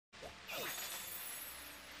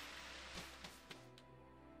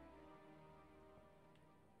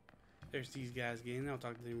There's these guys again. I'll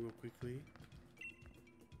talk to them real quickly.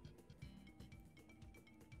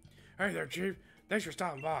 Hey there, Chief. Thanks for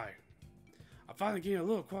stopping by. I'm finally getting a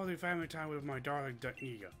little quality family time with my darling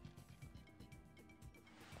Nika.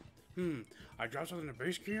 I dropped something in the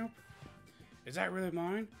base camp? Is that really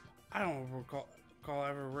mine? I don't recall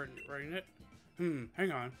ever writing it.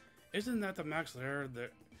 Hang on. Isn't that the max layer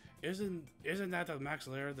there? Isn't that the max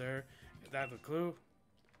layer there? Is that the clue?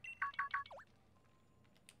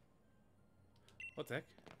 What the heck?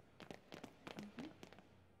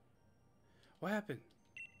 What happened?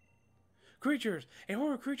 Creatures! A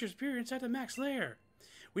horror creatures appear inside the max lair.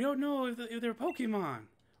 We don't know if they're Pokemon.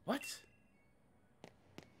 What?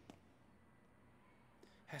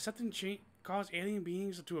 Has something caused alien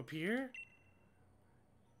beings to appear?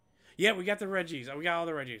 Yeah, we got the Reggies. We got all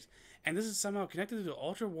the Reggies. And this is somehow connected to the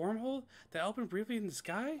Ultra Wormhole that opened briefly in the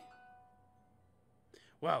sky?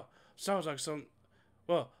 Wow, sounds like some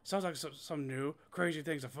new crazy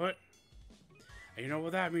things afoot. And you know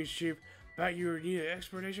what that means, Chief? Bet you need an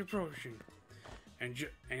explanation potion. And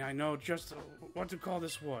I know just what to call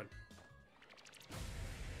this one.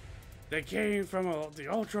 They came from the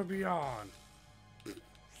Ultra Beyond.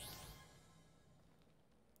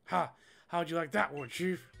 Ha! How'd you like that one,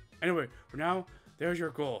 Chief? Anyway, for now, there's your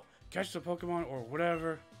goal. Catch the Pokemon or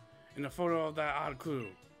whatever in the photo of that odd clue.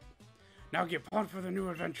 Now get pumped for the new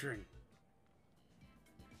adventuring.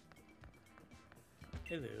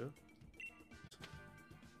 Hello.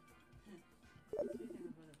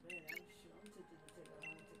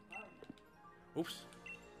 Oops.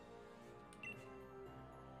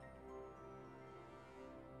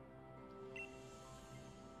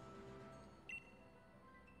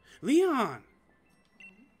 Leon!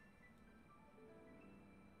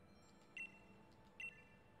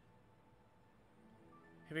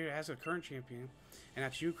 Have you asked a current champion? And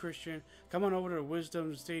that's you, Christian. Come on over to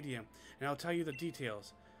Wisdom Stadium, and I'll tell you the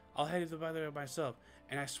details. I'll head by there myself,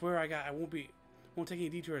 and I swear I won't take any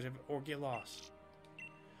detours or get lost.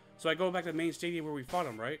 So I go back to the main stadium where we fought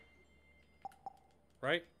him, right?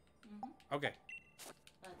 Right? Okay.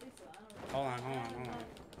 I think so. I don't know. Hold on. I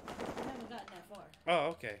haven't gotten that far.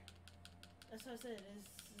 Oh, okay. That's what I said.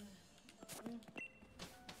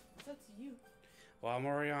 It's up to you. Well, I'm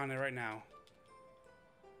already on it right now.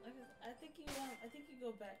 I think you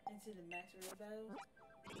go back into the max raid battle,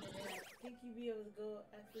 and then I think you'll be able to go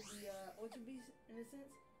after the Ultra Beast in a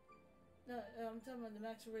sense. No, I'm talking about the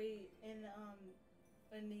max raid in the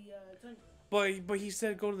Tundra. But he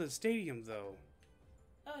said go to the stadium though.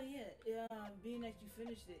 Oh yeah, being that you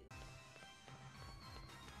finished it.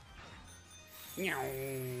 Meow.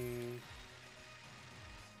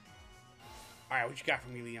 Alright, what you got for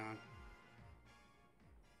me, Leon?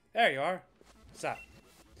 There you are. What's up?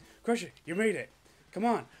 Christian, you made it. Come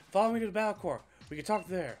on, follow me to the battle core. We can talk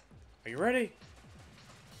there. Are you ready?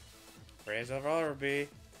 Ready as I'll ever be.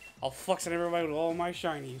 I'll flex on everybody with all my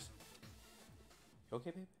shinies. You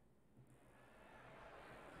okay, babe?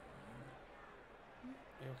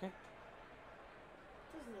 You okay?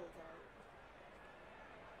 Just a little tired.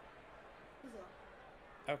 That's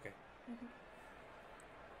all. Okay.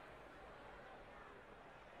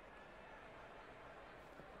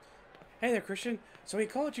 Hey there, Christian. So he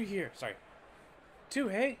called you here. Sorry. Too,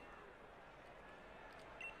 hey?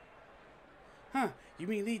 Huh, you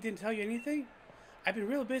mean Lee didn't tell you anything? I've been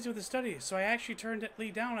real busy with the studies, so I actually turned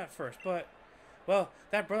Lee down at first, but, well,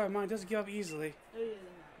 that brother of mine doesn't give up easily.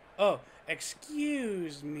 Oh,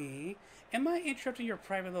 excuse me. Am I interrupting your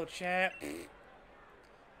private little chat?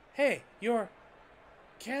 Hey, you're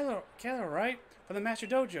Keller, right? From the Master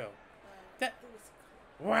Dojo.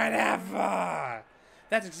 Whatever!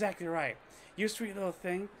 That's exactly right. You sweet little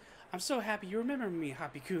thing. I'm so happy you remember me,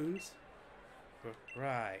 Hoppy Coons.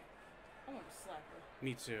 Right. I want to slap her.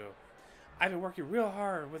 Me too. I've been working real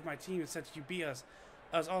hard with my team since you beat us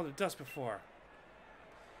all to dust before.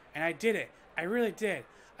 And I did it. I really did.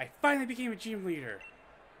 I finally became a gym leader.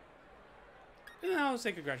 And I'll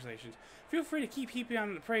say congratulations. Feel free to keep heaping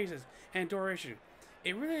on the praises and adoration.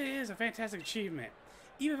 It really is a fantastic achievement,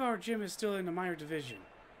 even if our gym is still in the minor division.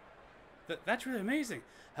 That's really amazing.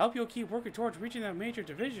 I hope you'll keep working towards reaching that major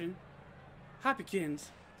division. Hoppykins.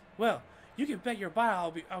 Well, you can bet your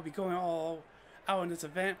body I'll be going all out in this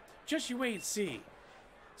event. Just you wait and see.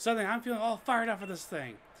 Suddenly, I'm feeling all fired up for this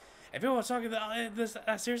thing. If everyone's talking this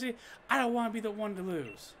seriously, I don't want to be the one to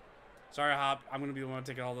lose. Sorry, Hop. I'm going to be the one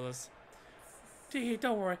to take all of this. Hey,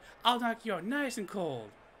 don't worry. I'll knock you out nice and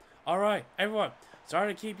cold. Alright, everyone.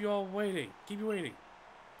 Sorry to keep you all waiting. Keep you waiting.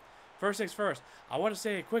 First things first, I want to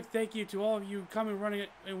say a quick thank you to all of you coming running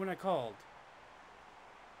when I called.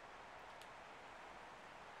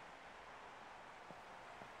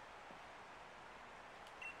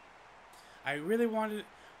 I really want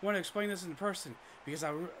to explain this in person because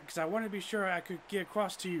I want to be sure I could get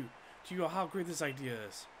across to you how great this idea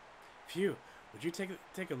is. Phew, would you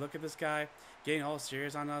take a look at this guy getting all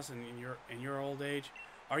serious on us in your old age?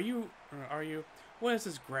 Are you? What is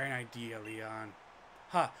this grand idea, Leon?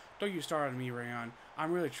 Ha! Don't you start on me, Rayon.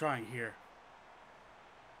 I'm really trying here.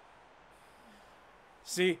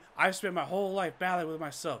 See, I've spent my whole life battling with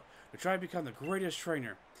myself to try to become the greatest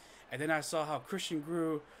trainer. And then I saw how Christian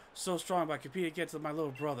grew so strong by competing against my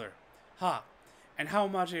little brother, Hop, and how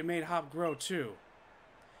much it made Hop grow too.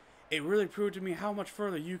 It really proved to me how much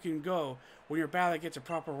further you can go when your battle against a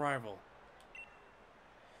proper rival.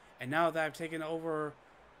 And now that I've taken over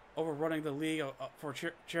running the league for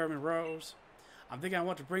Chairman Rose, I'm thinking I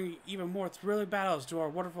want to bring even more thrilling battles to our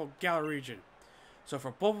wonderful Galar region. So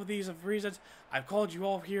for both of these reasons, I've called you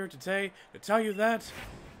all here today to tell you that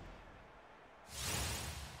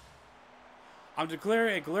I'm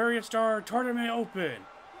declaring a Galarian Star Tournament open.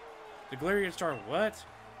 The Galarian Star what?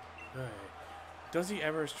 Does he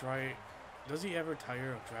ever tire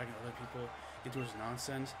of dragging other people into his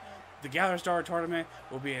nonsense? The Galar Star Tournament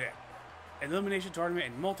will be an elimination tournament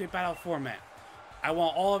in multi-battle format. I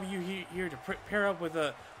want all of you here to pair up with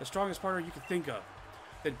the strongest partner you can think of.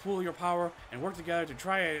 Then pool your power and work together to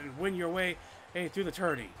try and win your way through the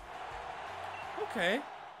tourney. Okay.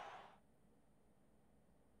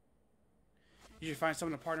 You should find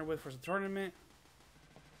someone to partner with for the tournament.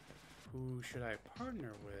 Who should I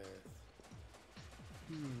partner with?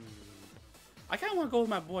 I kind of want to go with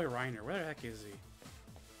my boy Reiner. Where the heck is he?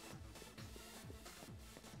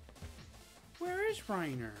 Where is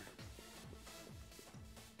Reiner?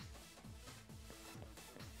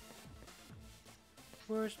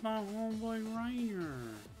 Where's my homeboy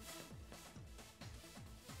Reiner?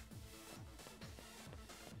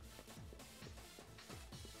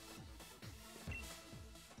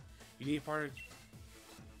 You need a partner.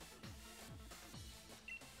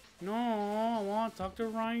 No, I want to talk to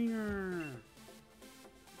Reiner.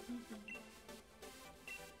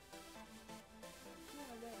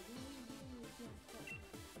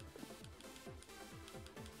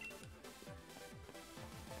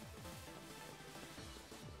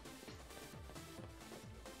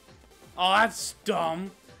 Oh, that's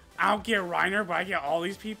dumb. I don't get Reiner, but I get all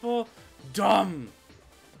these people? Dumb.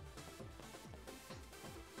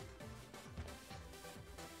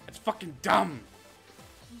 That's fucking dumb.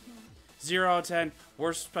 0 out of 10.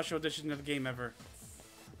 Worst special edition of the game ever.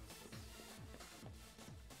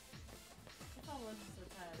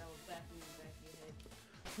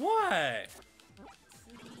 What?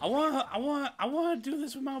 I want to do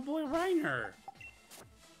this with my boy Reiner.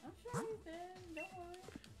 I'm sure you can. Don't worry.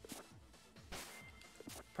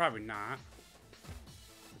 Probably not.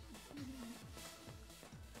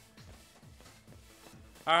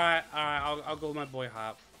 Alright, I'll go with my boy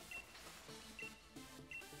Hop.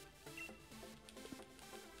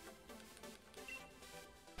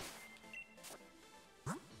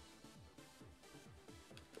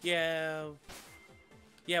 Yeah.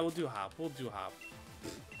 Yeah, we'll do Hop. We'll do Hop.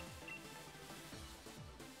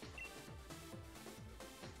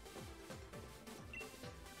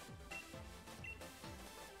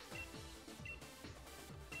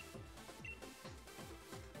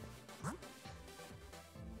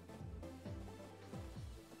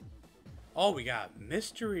 Oh, we got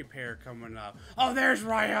mystery pair coming up. Oh, there's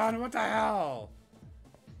Ryan. What the hell?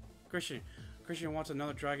 Christian wants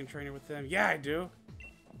another dragon trainer with them. Yeah, I do.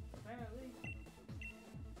 Apparently.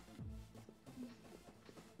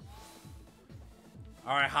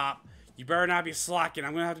 All right, Hop. You better not be slacking.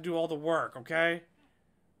 I'm gonna have to do all the work, okay?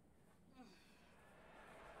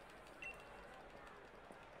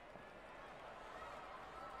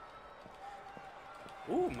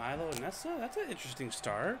 Ooh, Milo and Nessa. That's an interesting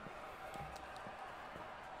start.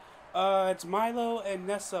 It's Milo and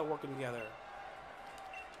Nessa working together.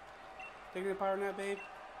 Taking the power nap, babe?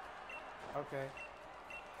 Okay.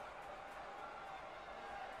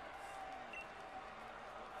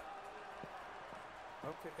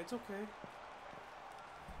 Okay, it's okay.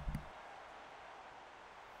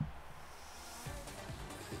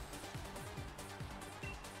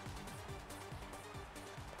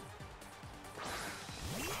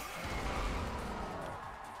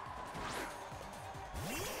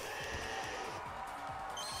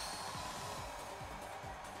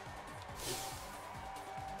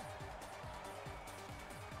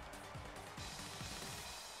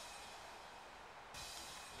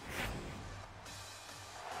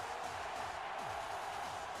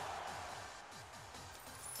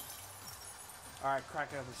 Alright, crack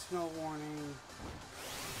out the snow warning.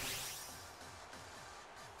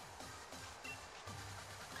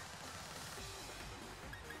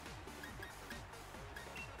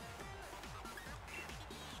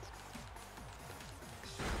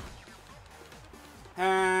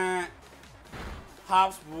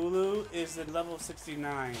 Hops Wooloo is in level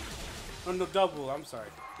 69. Oh no, double. I'm sorry.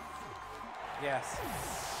 Yes.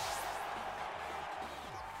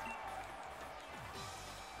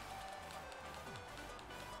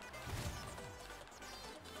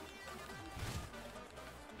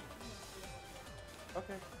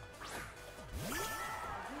 Okay.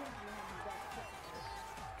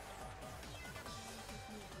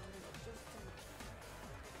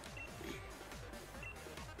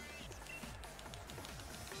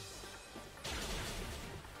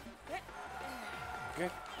 Okay.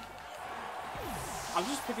 I'm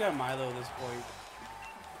just picking up Milo at this point.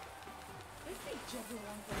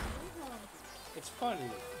 It's funny.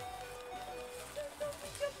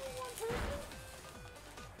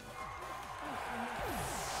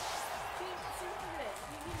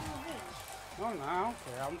 No, I don't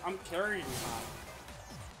care. I'm carrying him.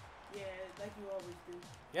 Yeah, like you always do.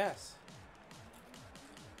 Yes.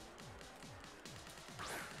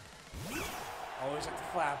 Always like the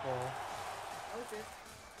flapple. Okay.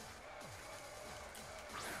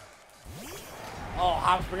 Oh,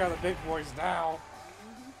 Hops bring out the big boys now.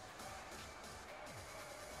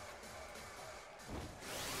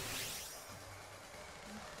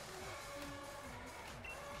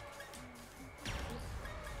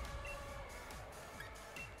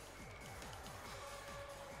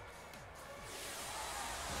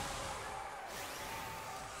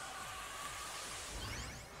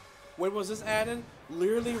 When was this added?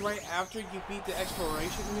 Literally right after you beat the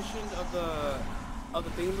exploration missions of the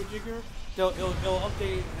thingamajigger. It'll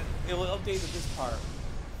update this part.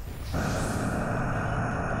 Make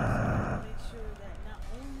sure that not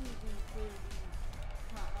only do you clear the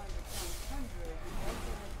Tundra, you also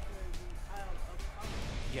have to clear the Isle of Pokémon.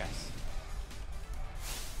 Yes.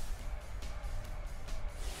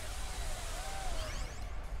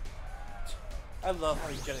 I love how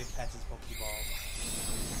he gently pets his Pokeballs.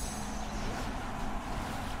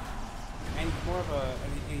 And he's more of a,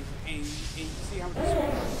 and you see how much he's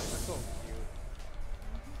that's so cute.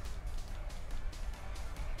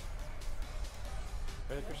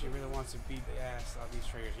 But Christian really wants to beat the ass of these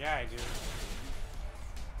trainers. Yeah, I do.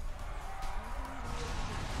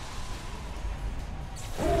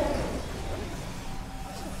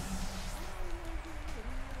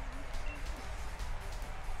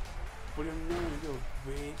 But you know, you little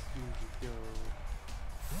bitch, you go.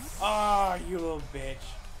 Ah, you little bitch.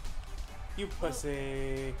 You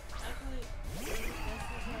pussy. Actually, that's his,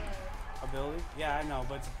 Ability? Yeah, I know,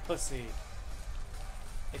 but it's a pussy.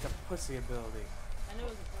 It's a pussy ability. I know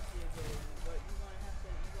it's a pussy ability, but you're gonna have to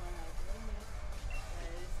admit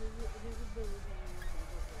that it's his ability and you're gonna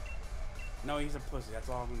go for it. No, he's a pussy. That's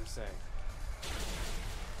all I'm gonna say.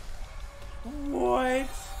 What?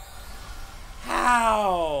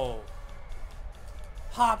 How?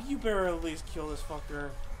 Hop, you better at least kill this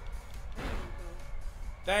fucker.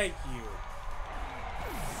 Thank you.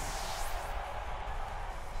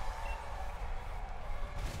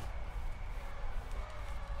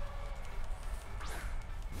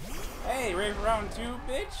 Hey, ready for round 2,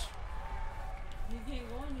 bitch? He can't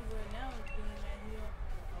go anywhere now, being that he don't.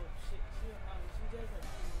 Oh shit, she does have to.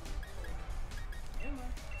 Never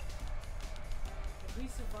mind. If he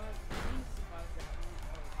survives that one.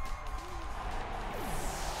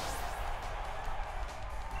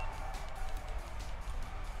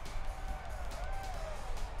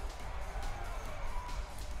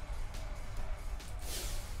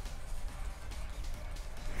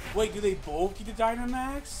 Wait, do they both get the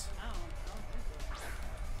Dynamax? I don't think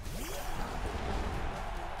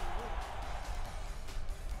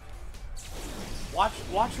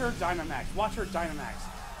so. Watch her Dynamax. Watch her Dynamax.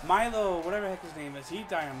 Milo, whatever the heck his name is, he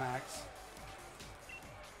Dynamax.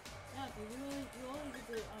 Yeah, because you only get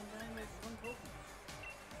the Dynamax one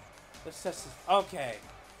Pokemon. Let's test this. Okay.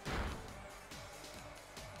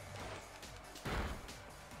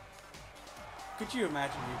 Could you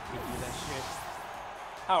imagine you could do that shit?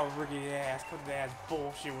 How riggedy ass, put the ass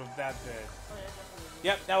bullshit with that bit. Oh, yeah, definitely.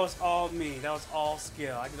 Yep, that was all me. That was all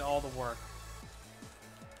skill. I did all the work.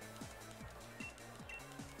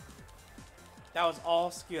 That was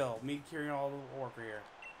all skill. Me carrying all the work here.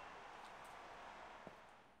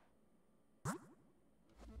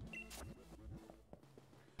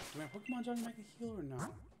 Do my Pokemon Jungle make a heal or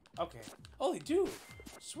no? Okay. Oh, they do.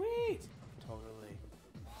 Sweet. Totally.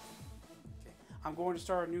 Okay. I'm going to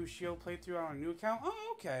start a new Shield playthrough on a new account. Oh,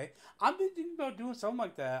 okay. I've been thinking about doing something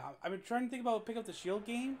like that. I've been trying to think about picking up the Shield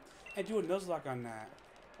game and do a Nuzlocke on that.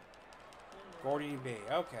 Gordian Bay.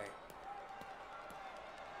 Okay.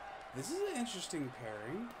 This is an interesting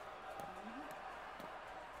pairing.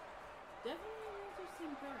 Definitely an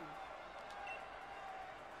interesting pairing.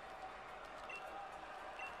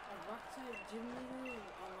 rock type gym leader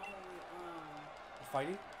along with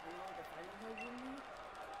Fighting? along with the fighting type gym leader.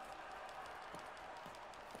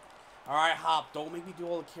 Alright, Hop, don't make me do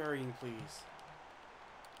all the carrying, please.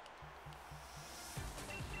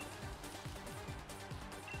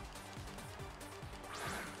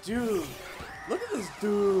 Dude, look at this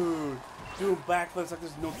dude doing backflips like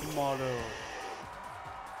there's no tomorrow.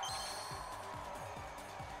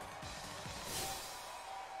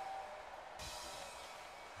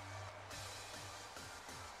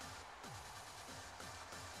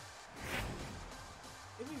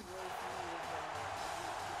 It'd be really funny if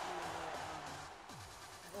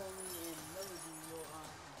Bowling and Melody will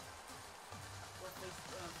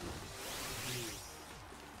face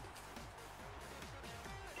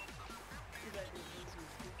you guys do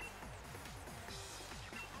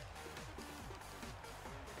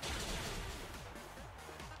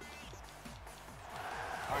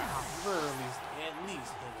Alright, Hop, you better at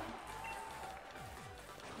least hit him.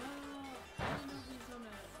 I don't know if he's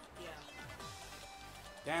gonna. Yeah.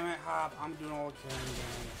 Damn it, Hop, I'm doing all the carrying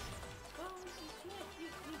again. Well, you can't. You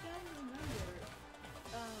gotta remember.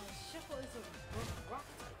 Shuffle is a rock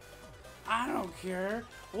type. I don't care.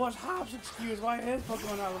 What's Hop's excuse? Why his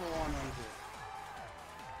Pokemon not level 100?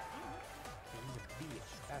 He's a bitch,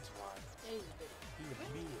 that's why. Yeah, he's a bit. He's a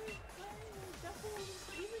bitch.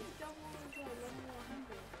 Even double is level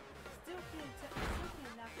 100. Still can't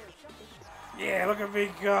knock out Shuffle Shot. Yeah, look at me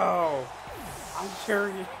go! I'm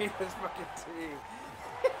carrying this fucking team.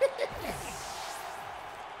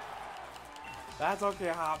 That's okay,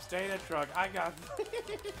 Hop. Stay in the truck. I got. Oh,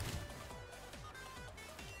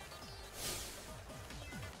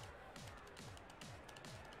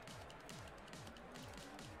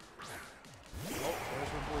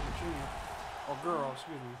 there's my boy the junior. Or girl,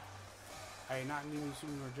 excuse me. Hey, not even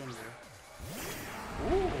assuming her gender.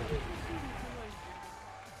 Ooh!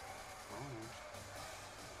 Oh.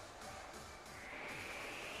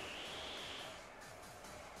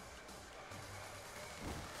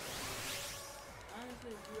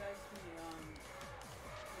 Honestly, if you ask me,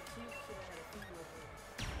 the team should have had a female version.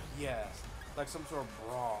 Yes, like some sort of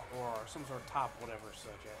bra or some sort of top, whatever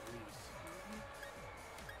such at least.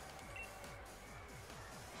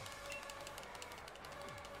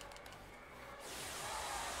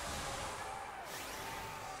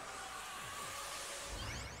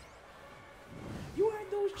 You had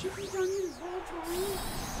those chippies on you this whole time?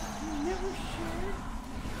 You never shared?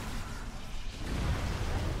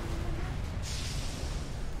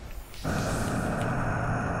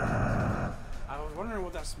 I was wondering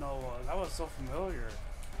what that smell was. That was so familiar.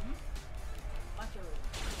 Macho.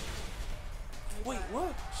 Wait,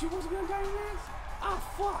 what? She wasn't gonna Dynamax? Ah,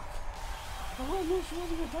 fuck! The whole knew she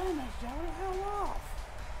wasn't gonna Dynamax, Jack. What the hell off?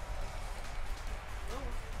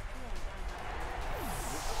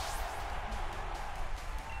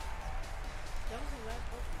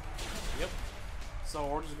 Yep. So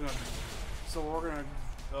we're just gonna,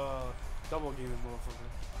 double game this motherfucker.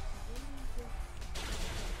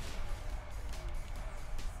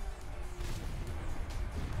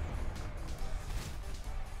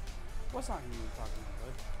 What's not even talking about,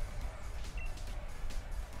 bud?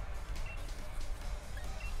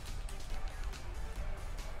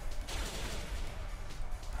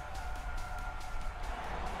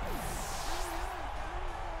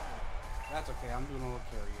 That's okay. I'm doing a little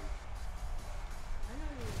carrying.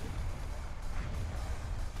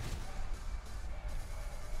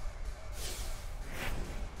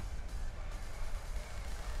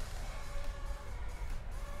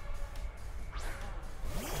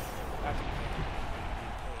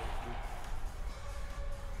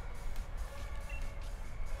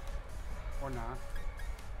 Or not.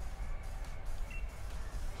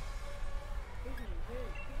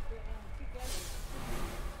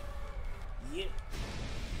 Yep.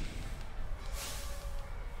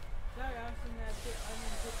 Sorry, I was in that pit. I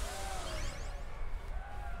didn't put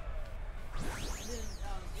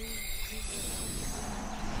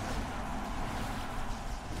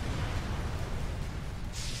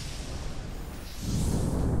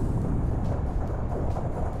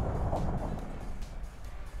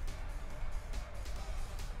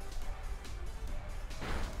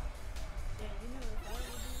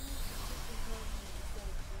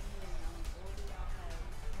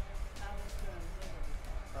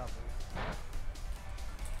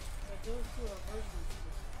those two are versions of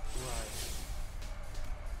this. Right.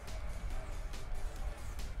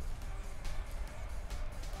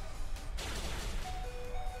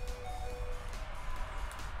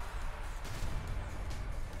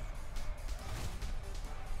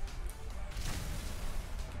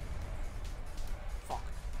 Fuck.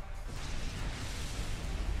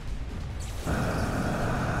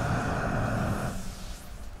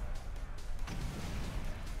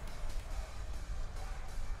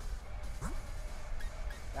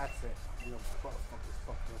 That's it. I'm gonna fuck this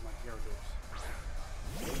fucker with my Gyarados.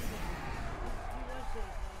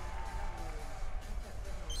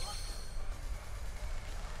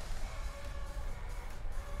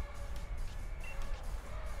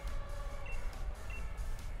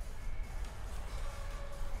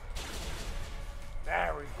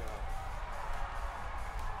 There we go.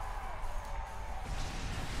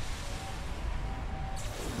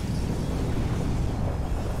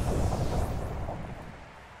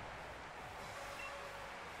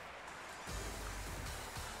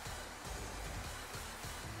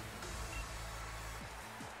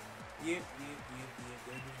 Yep.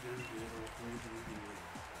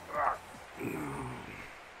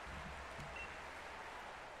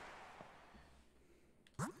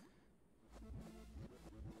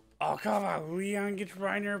 Oh, come on. Leon gets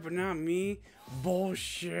Reiner, but not me?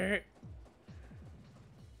 Bullshit.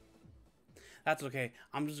 That's okay.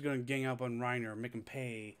 I'm just gonna gang up on Reiner, make him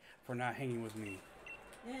pay for not hanging with me.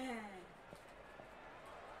 Yeah.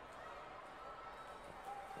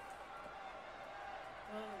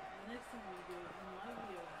 Well, the next time we do it, we might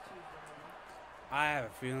be able to choose that. I have a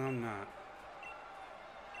feeling I'm not.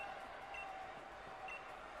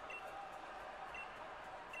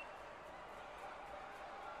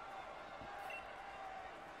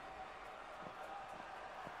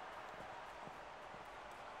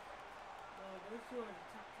 Well, those two are the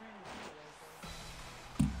top trainers anyway, so.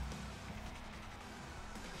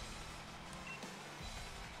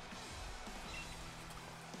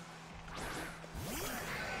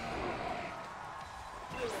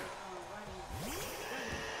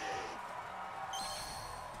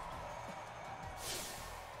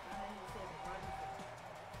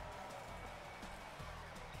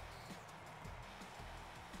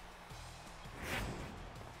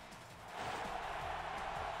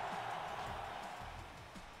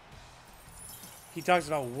 He talks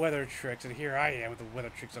about weather tricks, and here I am with the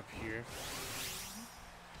weather tricks up here.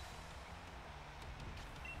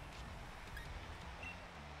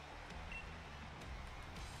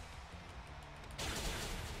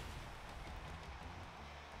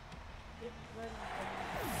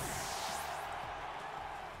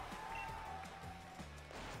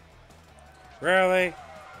 Really?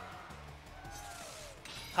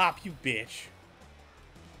 Hop, you bitch.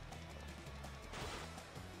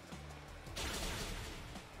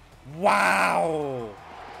 Wow!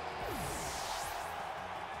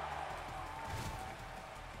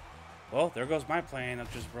 Well, there goes my plan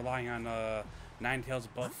of just relying on Ninetales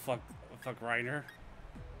butt fuck Reiner.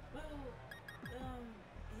 Well,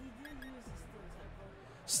 he did use the steel type.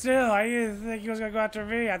 Still, I didn't think he was gonna go after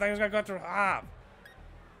me. I thought he was gonna go after Hop.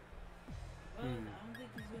 Well, I don't think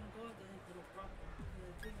he's gonna go after his little brother.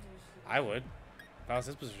 I think he was. I would. If I was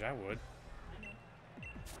his position, I would. I know.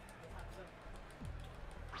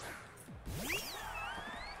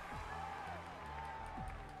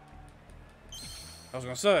 I was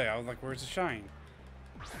gonna say, I was like, where's the shine?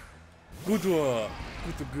 Good one.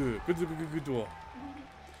 Good one.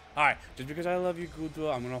 Alright, just because I love you,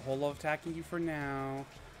 Gudwa, I'm gonna hold off attacking you for now.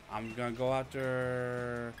 I'm gonna go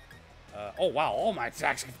after... oh wow, all my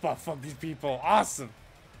attacks can butt fuck these people. Awesome!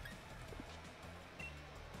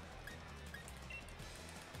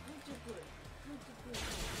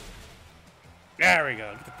 There we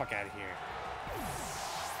go. Get the fuck out of here.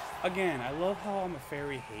 Again, I love how I'm a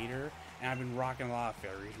fairy hater, and I've been rocking a lot of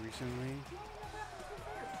fairies recently.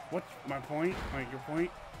 What's my point? Your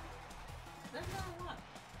point? That's not a lot.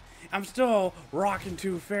 I'm still rocking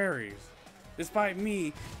 2 fairies, despite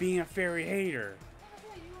me being a fairy hater.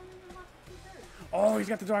 Oh, he's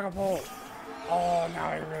got the Dragon Pole. Oh, now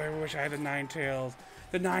I really wish I had the Ninetales.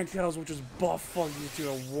 The Ninetales would just buff fuck these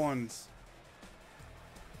 2 at once.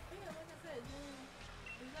 Yeah, like I said,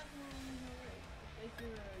 there's nothing wrong with your way. Like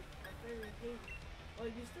you're a fairy hater.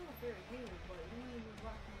 Well, you're still a fairy hater, but you only been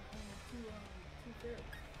rocking only two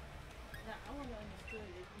fairies. Now, I would have understood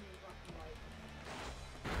if you were rocking like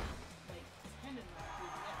 10 of them.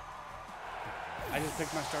 Yeah. I just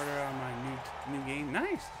picked my starter on my new game.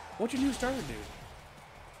 Nice. What's your new starter do?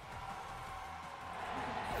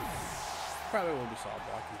 Probably will be solid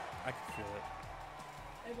blocking. I can feel it.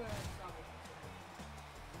 Everybody has to stop it.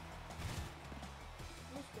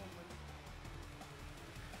 Let's go, buddy.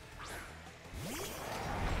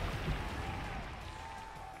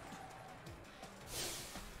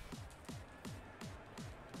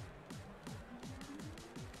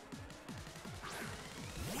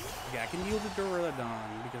 Yeah, I can deal with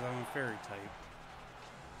Duraludon because I'm a fairy type.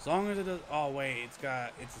 As long as it does. Oh wait, it's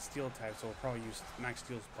a steel type, so we'll probably use Max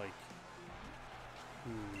Steel Spike.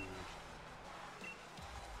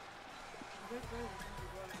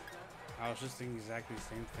 I was just thinking exactly the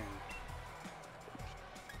same thing.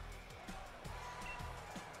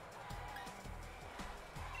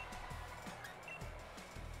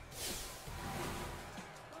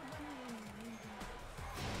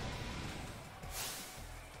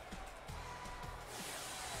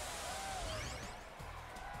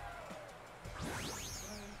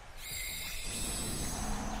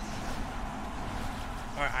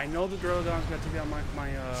 Alright, I know the Drogodon's gonna take out my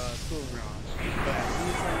Silvergon, but at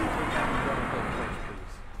least I need to take out the Dragon first,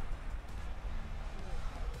 please.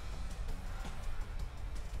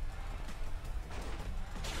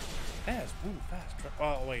 That is really fast.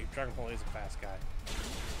 Oh wait, Dragon Ball is a fast guy.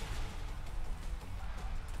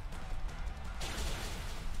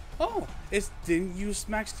 Oh, it didn't use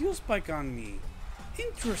Max Steel Spike on me.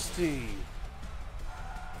 Interesting.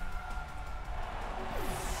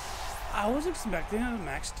 I was expecting a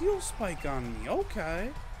Max Steel Spike on me.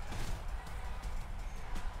 Okay.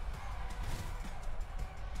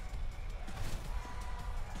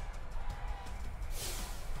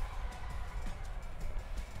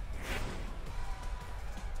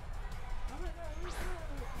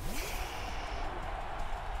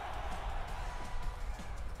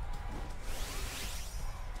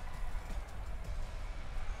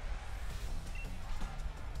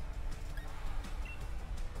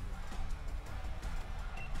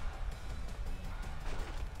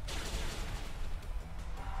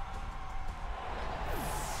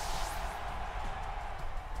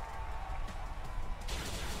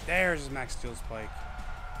 There's his Max Steel Spike.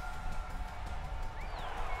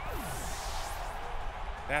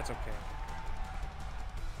 That's okay.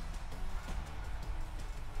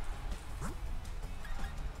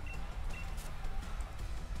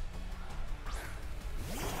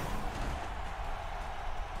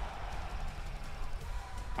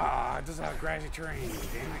 Ah, it doesn't have grassy terrain, damn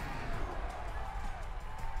it.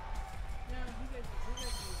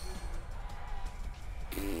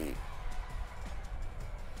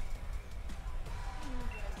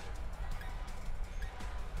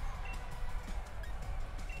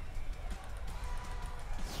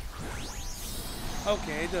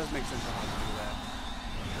 Okay, it does make sense how to do that.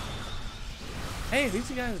 Hey, at least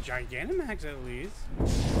he got a Gigantamax at least.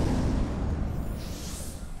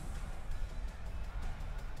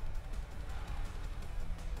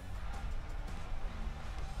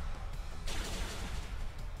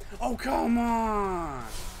 Oh, come on!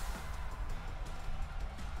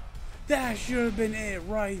 That should have been it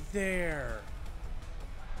right there.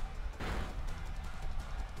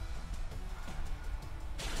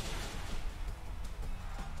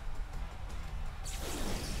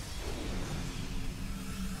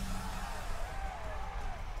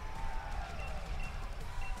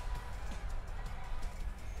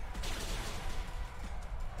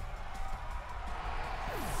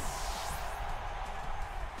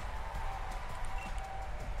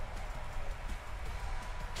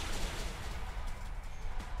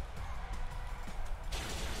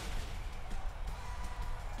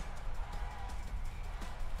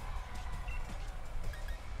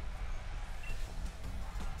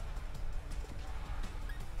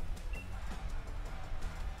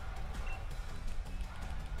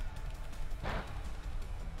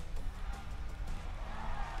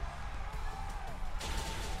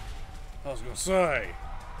 I was gonna say,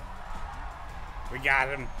 we got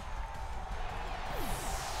him.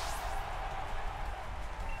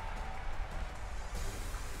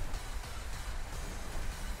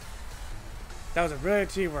 That was a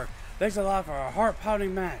brilliant teamwork. Thanks a lot for a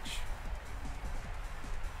heart-pounding match.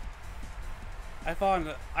 I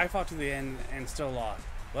fought to the end and still lost.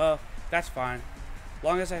 Well, that's fine.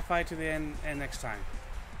 Long as I fight to the end and next time.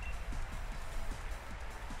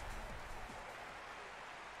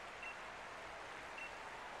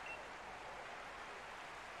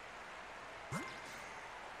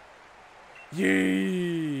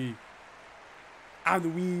 Yay! I'm the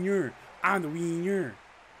winner. I'm the winner.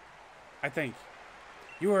 I think.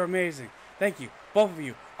 You are amazing. Thank you, both of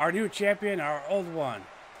you. Our new champion, our old one.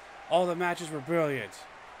 All the matches were brilliant.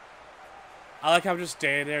 I like how I'm just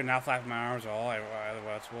standing there, not flapping my arms, all I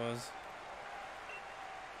otherwise was.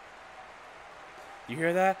 You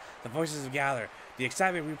hear that? The voices of Galar. The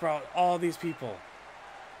excitement we brought all these people.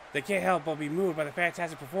 They can't help but be moved by the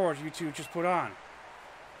fantastic performance you two just put on.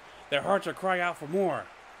 Their hearts are crying out for more.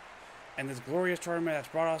 And this glorious tournament that's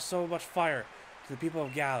brought us so much fire to the people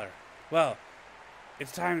of Galar. Well,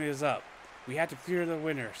 its time is up. We have to clear the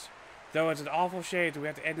winners. Though it's an awful shame that we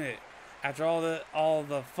have to end it after all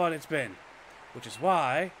the fun it's been. Which is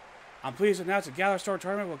why I'm pleased to announce the Galar Store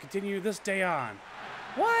tournament will continue this day on.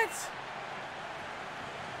 What?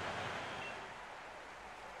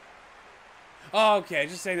 Oh, okay,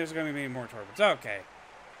 just saying there's going to be more tournaments. Okay.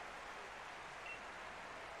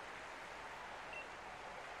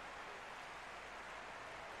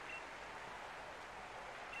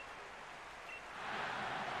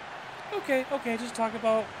 Okay, just talk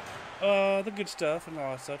about the good stuff and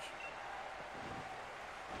all that such.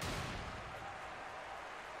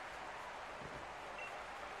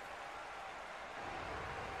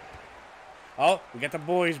 Oh, we got the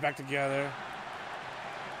boys back together.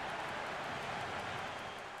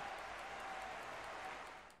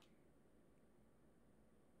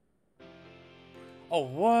 Oh,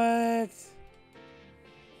 what?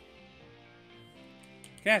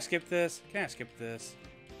 Can I skip this? Can I skip this?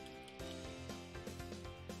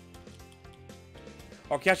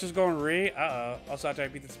 Oh, Cash going re? Uh-oh. Also, after I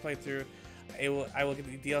beat this playthrough, I will get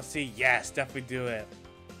the DLC. Yes, definitely do it.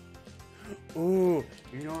 Ooh,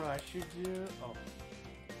 you know what I should do? Oh.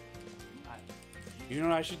 You know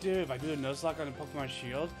what I should do? If I do a Nuzlocke on the Pokemon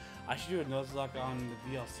Shield, I should do a Nuzlocke on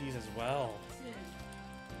the DLCs as well. Yeah.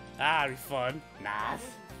 That'd be fun. Nice.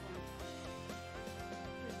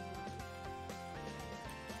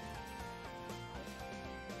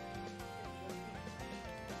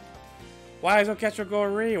 Why is Orchestra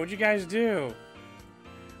going re? What'd you guys do?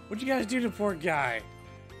 What'd you guys do to the poor guy?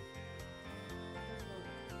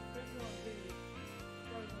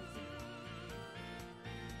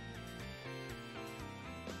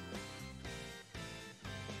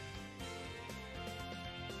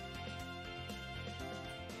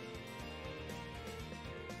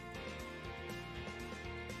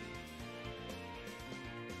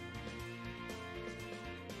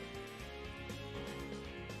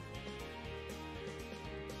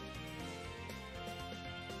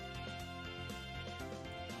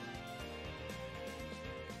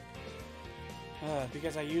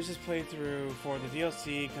 Because I use this playthrough for the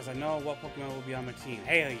DLC because I know what Pokemon will be on my team.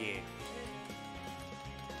 Hell yeah.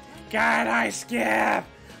 God, I skip!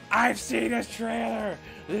 I've seen this trailer!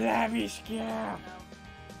 Let me skip!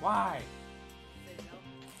 Why?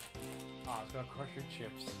 Oh, it's gonna crush your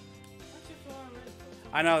chips.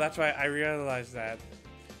 I know, that's why I realized that.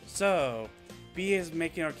 So, B is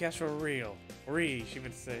making Orchestra real. She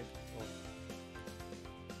would say. Oh.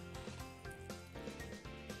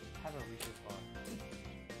 Have a reach as far.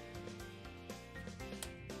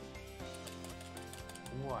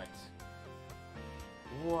 What?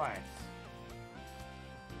 What?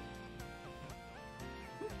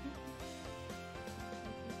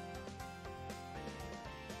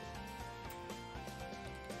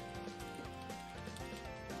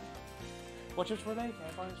 What chips were they? Can I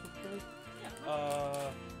find this with Billy?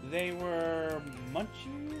 Yeah. They were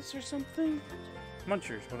Munchies or something?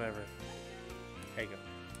 Munchers, whatever. There you go.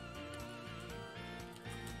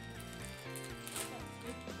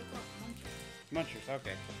 Munchers,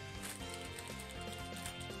 okay.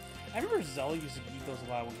 I remember Zelda used to eat those a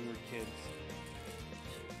lot when we were kids.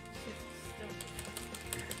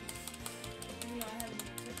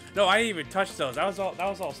 No, I didn't even touch those. That was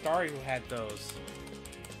all Starry who had those.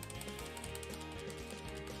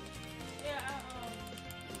 Yeah,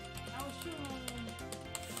 I was shooting.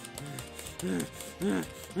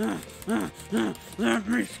 Let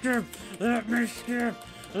me skip. Let me skip.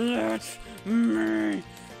 Let me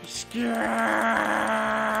skip.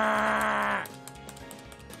 Hi.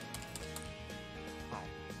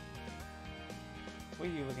 What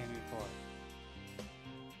are you looking at me for?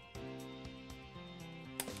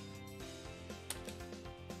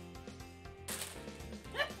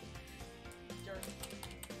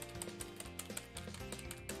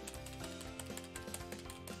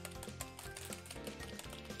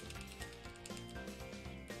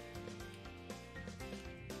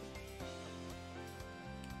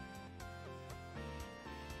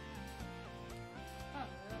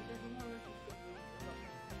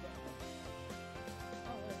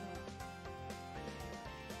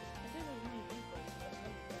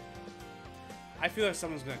 I feel like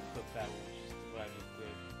someone's gonna clip that one, which is what I just did.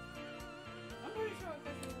 I'm pretty sure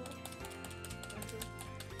that's what it was.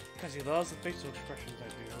 Because he loves the facial expressions I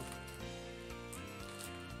do.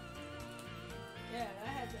 Yeah, I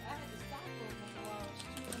had to stop for a while. I was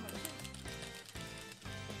shooting my shit.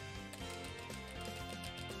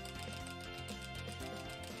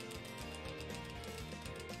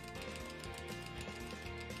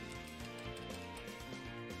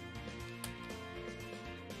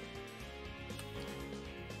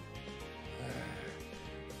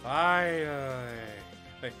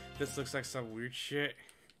 Wait, this looks like some weird shit.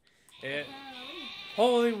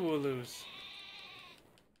 Holy wooloos.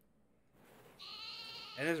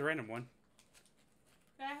 And there's a random one.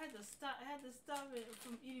 I had to stop. I had to stop it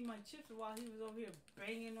from eating my chips while he was over here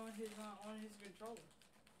banging on his controller.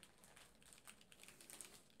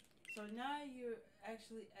 So now you're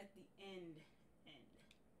actually at the end.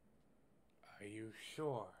 Are you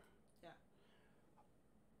sure? Yeah.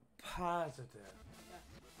 Positive.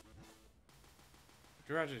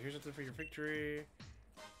 Yeah. Roger, here's something for your victory.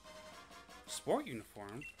 Sport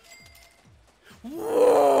uniform.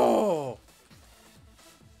 Whoa!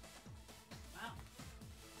 Wow.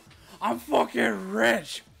 I'm fucking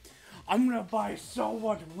rich. I'm gonna buy so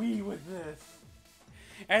much weed with this,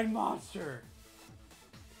 and monster,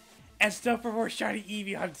 and stuff for more shiny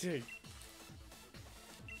Eevee hunting.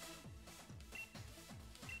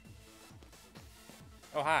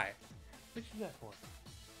 Oh hi. What'd you do that for?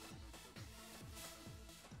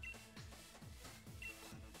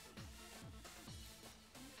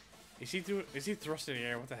 Is he thrusting in the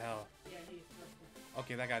air? What the hell? Yeah, he's thrusting.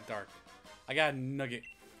 Okay, that got dark. I got a nugget.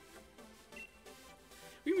 What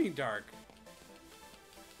do you mean dark?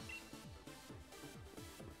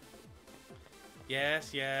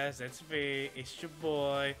 Yes, it's me. It's your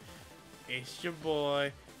boy. It's your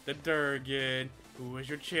boy, the Durgan, who is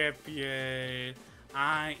your champion.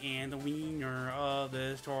 I am the winner of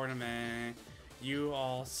this tournament. You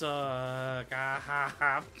all suck. Ah, ha,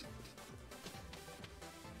 ha.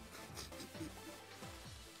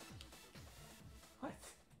 What?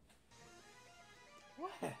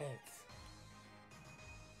 What?